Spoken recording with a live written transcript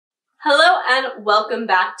Hello and welcome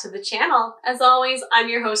back to the channel. As always, I'm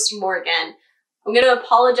your host, Morgan. I'm going to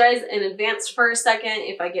apologize in advance for a second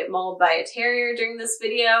if I get mauled by a terrier during this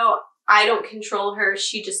video. I don't control her,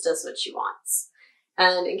 she just does what she wants.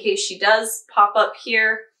 And in case she does pop up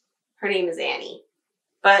here, her name is Annie.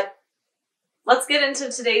 But let's get into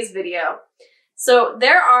today's video. So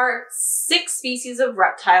there are 6 species of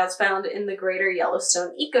reptiles found in the Greater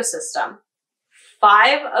Yellowstone Ecosystem.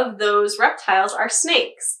 5 of those reptiles are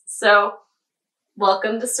snakes. So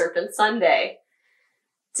welcome to Serpent Sunday.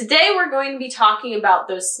 Today we're going to be talking about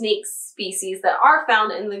those snake species that are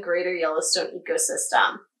found in the Greater Yellowstone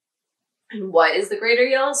Ecosystem. And what is the Greater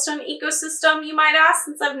Yellowstone Ecosystem, you might ask,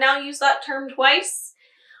 since I've now used that term twice?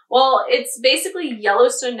 Well, it's basically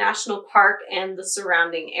Yellowstone National Park and the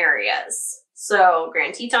surrounding areas. So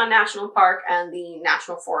Grand Teton National Park and the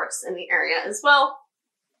national forests in the area as well.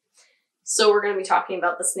 So we're going to be talking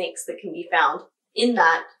about the snakes that can be found in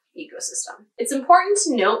that ecosystem. It's important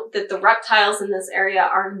to note that the reptiles in this area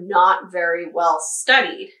are not very well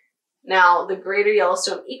studied. Now, the Greater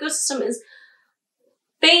Yellowstone Ecosystem is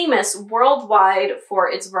famous worldwide for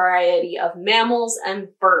its variety of mammals and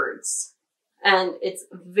birds, and it's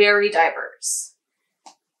very diverse.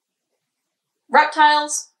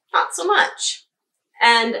 Reptiles, not so much.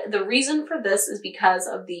 And the reason for this is because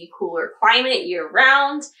of the cooler climate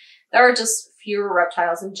year-round. There are just fewer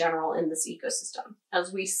reptiles in general in this ecosystem.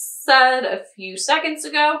 As we said a few seconds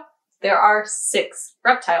ago, there are 6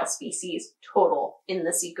 reptile species total in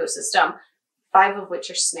this ecosystem, 5 of which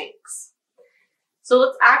are snakes. So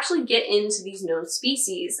let's actually get into these known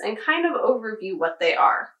species and kind of overview what they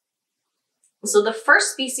are. So the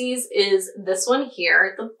first species is this one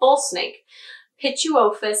here, the bull snake,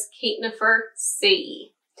 Pituophis caitnifer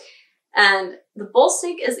sayi. And the bull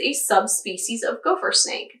snake is a subspecies of gopher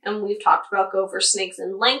snake. And we've talked about gopher snakes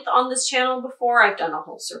in length on this channel before. I've done a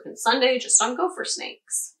whole Serpent Sunday just on gopher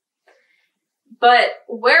snakes. But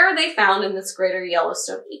where are they found in this Greater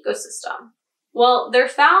Yellowstone Ecosystem? Well, they're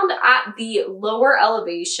found at the lower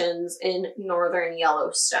elevations in northern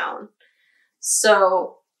Yellowstone.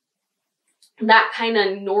 So that kind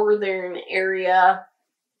of northern area,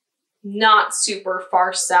 not super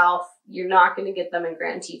far south. You're not going to get them in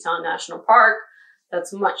Grand Teton National Park.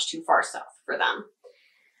 That's much too far south for them.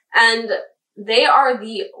 And they are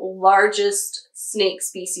the largest snake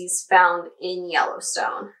species found in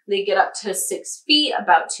Yellowstone. They get up to 6 feet,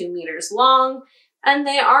 about 2 meters long, and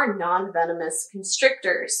they are non-venomous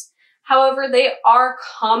constrictors. However, they are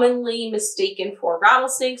commonly mistaken for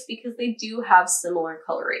rattlesnakes because they do have similar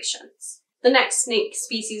colorations. The next snake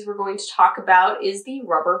species we're going to talk about is the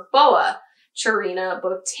rubber boa, Chirina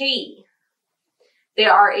botei. They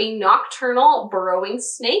are a nocturnal burrowing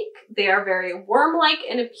snake. They are very worm-like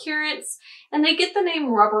in appearance, and they get the name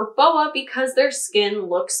rubber boa because their skin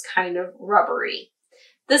looks kind of rubbery.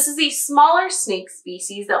 This is a smaller snake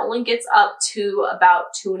species that only gets up to about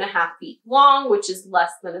 2.5 feet long, which is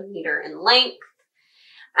less than 1 meter in length.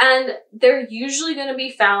 And they're usually going to be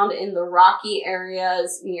found in the rocky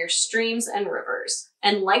areas near streams and rivers.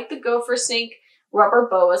 And like the gopher snake, rubber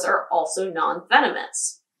boas are also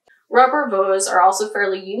non-venomous. Rubber boas are also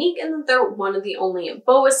fairly unique in that they're one of the only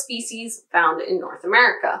boa species found in North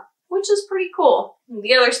America, which is pretty cool.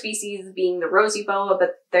 The other species being the rosy boa,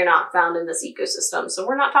 but they're not found in this ecosystem, so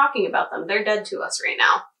we're not talking about them. They're dead to us right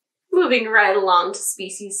now. Moving right along to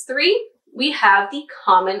species 3, we have the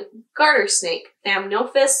common garter snake,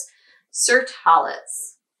 Thamnophis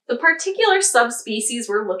sirtalis. The particular subspecies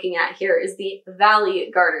we're looking at here is the valley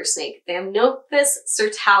garter snake, Thamnophis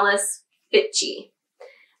sirtalis fitchi.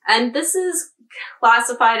 And this is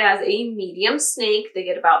classified as a medium snake. They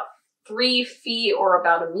get about 3 feet or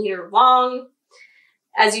about 1 meter long.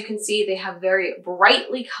 As you can see, they have very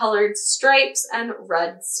brightly colored stripes and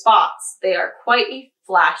red spots. They are quite a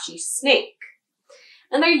flashy snake.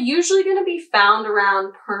 And they're usually going to be found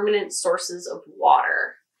around permanent sources of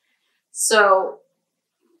water. So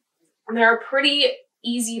they're a pretty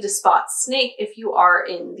easy to spot snake if you are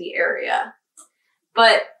in the area.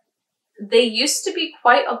 But they used to be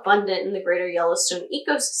quite abundant in the Greater Yellowstone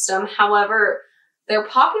Ecosystem. However, their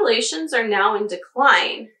populations are now in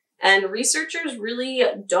decline, and researchers really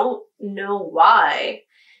don't know why.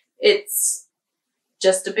 It's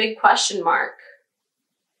just a big question mark.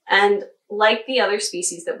 And like the other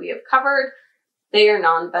species that we have covered, they are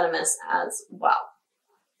non-venomous as well.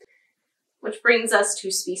 Which brings us to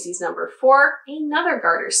species number 4, another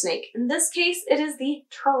garter snake. In this case, it is the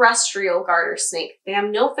terrestrial garter snake,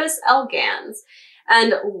 Thamnophis elegans.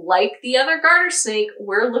 And like the other garter snake,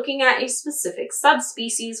 we're looking at a specific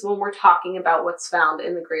subspecies when we're talking about what's found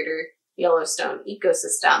in the Greater Yellowstone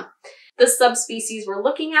Ecosystem. The subspecies we're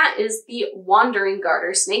looking at is the wandering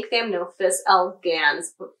garter snake, Thamnophis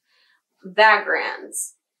elegans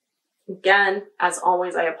vagrans. Again, as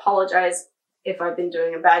always, I apologize if I've been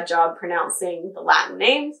doing a bad job pronouncing the Latin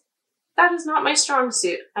names. That is not my strong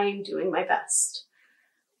suit. I am doing my best.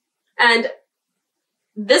 And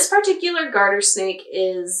this particular garter snake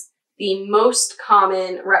is the most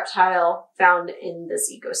common reptile found in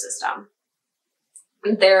this ecosystem.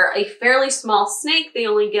 They're a fairly small snake. They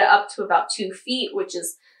only get up to about 2 feet, which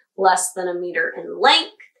is less than a meter in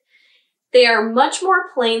length. They are much more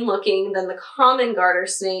plain looking than the common garter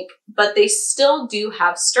snake, but they still do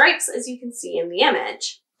have stripes, as you can see in the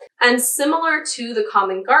image. And similar to the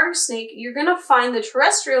common garter snake, you're going to find the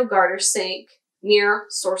terrestrial garter snake near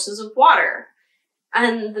sources of water.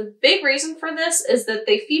 And the big reason for this is that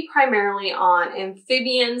they feed primarily on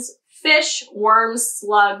amphibians, fish, worms,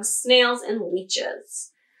 slugs, snails, and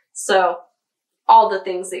leeches. So all the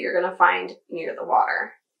things that you're going to find near the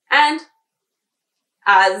water. And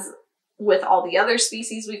as with all the other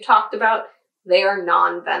species we've talked about, they are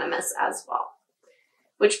non-venomous as well.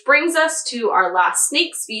 Which brings us to our last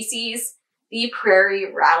snake species, the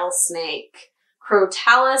prairie rattlesnake,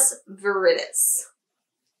 Crotalus viridis.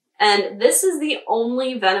 And this is the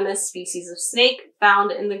only venomous species of snake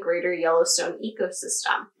found in the Greater Yellowstone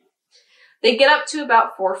Ecosystem. They get up to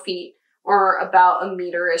about 4 feet, or about a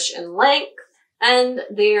meter-ish in length, and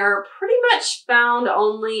they are pretty much found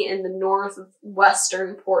only in the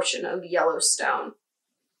northwestern portion of Yellowstone.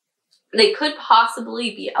 They could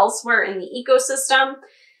possibly be elsewhere in the ecosystem,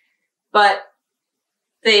 but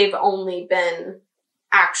they've only been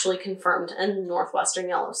actually confirmed in northwestern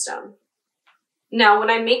Yellowstone. Now, when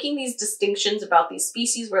I'm making these distinctions about these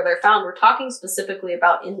species where they're found, we're talking specifically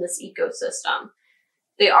about in this ecosystem.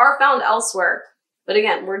 They are found elsewhere, but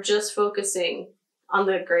again, we're just focusing on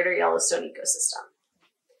the Greater Yellowstone ecosystem.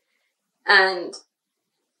 And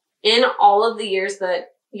in all of the years that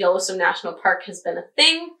Yellowstone National Park has been a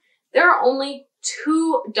thing, there are only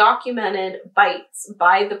 2 documented bites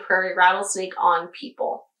by the prairie rattlesnake on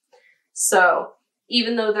people. So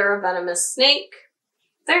even though they're a venomous snake,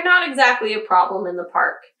 they're not exactly a problem in the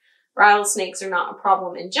park. Rattlesnakes are not a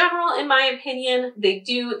problem in general, in my opinion. They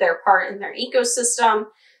do their part in their ecosystem,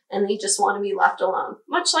 and they just want to be left alone.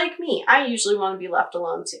 Much like me, I usually want to be left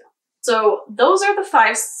alone too. So those are the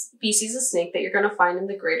 5 species of snake that you're going to find in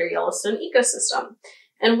the Greater Yellowstone ecosystem.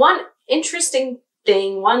 And one interesting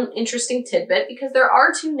tidbit, because there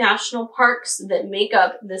are 2 national parks that make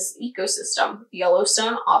up this ecosystem.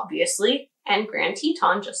 Yellowstone, obviously, and Grand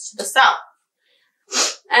Teton just to the south.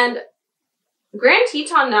 And Grand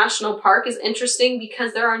Teton National Park is interesting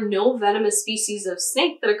because there are no venomous species of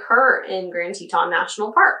snake that occur in Grand Teton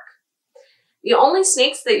National Park. The only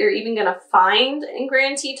snakes that you're even going to find in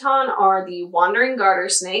Grand Teton are the wandering garter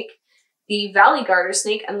snake, the valley garter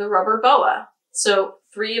snake, and the rubber boa. So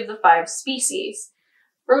 3 of the 5 species.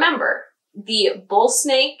 Remember, the bull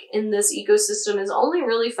snake in this ecosystem is only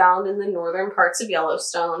really found in the northern parts of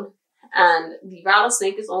Yellowstone, and the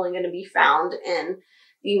rattlesnake is only going to be found in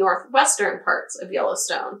the northwestern parts of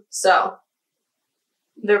Yellowstone. So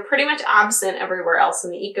they're pretty much absent everywhere else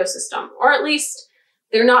in the ecosystem, or at least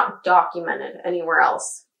they're not documented anywhere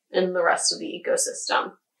else in the rest of the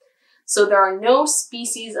ecosystem. So there are no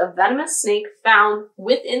species of venomous snake found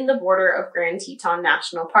within the border of Grand Teton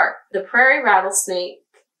National Park. The prairie rattlesnake,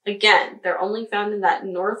 again, they're only found in that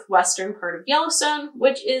northwestern part of Yellowstone,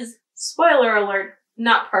 which is, spoiler alert,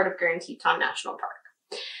 not part of Grand Teton National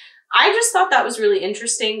Park. I just thought that was really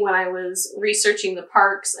interesting when I was researching the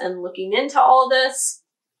parks and looking into all this.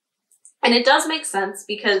 And it does make sense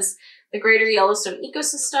because the Greater Yellowstone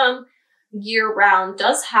ecosystem year-round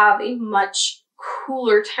does have a much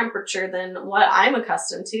cooler temperature than what I'm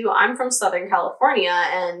accustomed to. I'm from Southern California,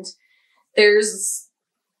 and there's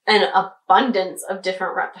an abundance of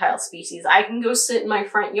different reptile species. I can go sit in my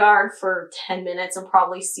front yard for 10 minutes and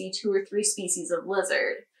probably see 2 or 3 species of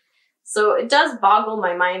lizard. So it does boggle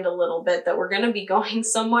my mind a little bit that we're going to be going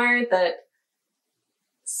somewhere that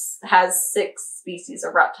has 6 species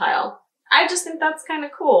of reptile. I just think that's kind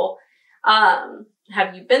of cool.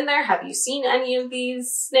 Have you been there? Have you seen any of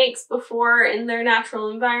these snakes before in their natural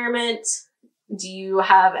environment? Do you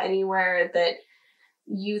have anywhere that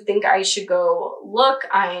you think I should go look?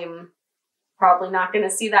 I'm probably not going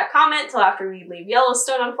to see that comment till after we leave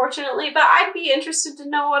Yellowstone, unfortunately, but I'd be interested to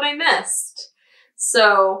know what I missed.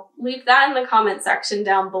 So leave that in the comment section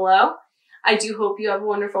down below. I do hope you have a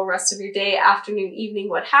wonderful rest of your day, afternoon, evening,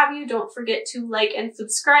 what have you. Don't forget to like and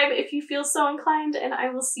subscribe if you feel so inclined, and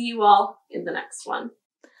I will see you all in the next one.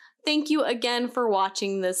 Thank you again for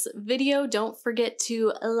watching this video. Don't forget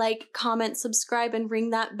to like, comment, subscribe, and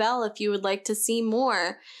ring that bell if you would like to see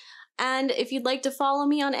more. And if you'd like to follow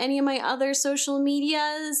me on any of my other social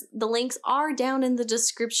medias, the links are down in the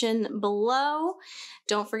description below.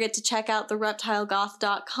 Don't forget to check out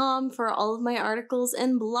thereptilegoth.com for all of my articles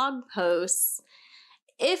and blog posts.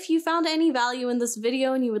 If you found any value in this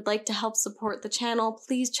video and you would like to help support the channel,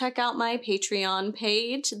 please check out my Patreon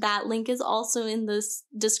page. That link is also in the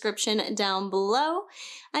description down below.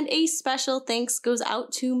 And a special thanks goes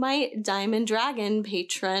out to my Diamond Dragon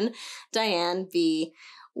patron, Diane B.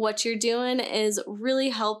 What you're doing is really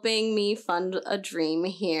helping me fund a dream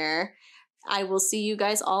here. I will see you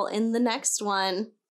guys all in the next one.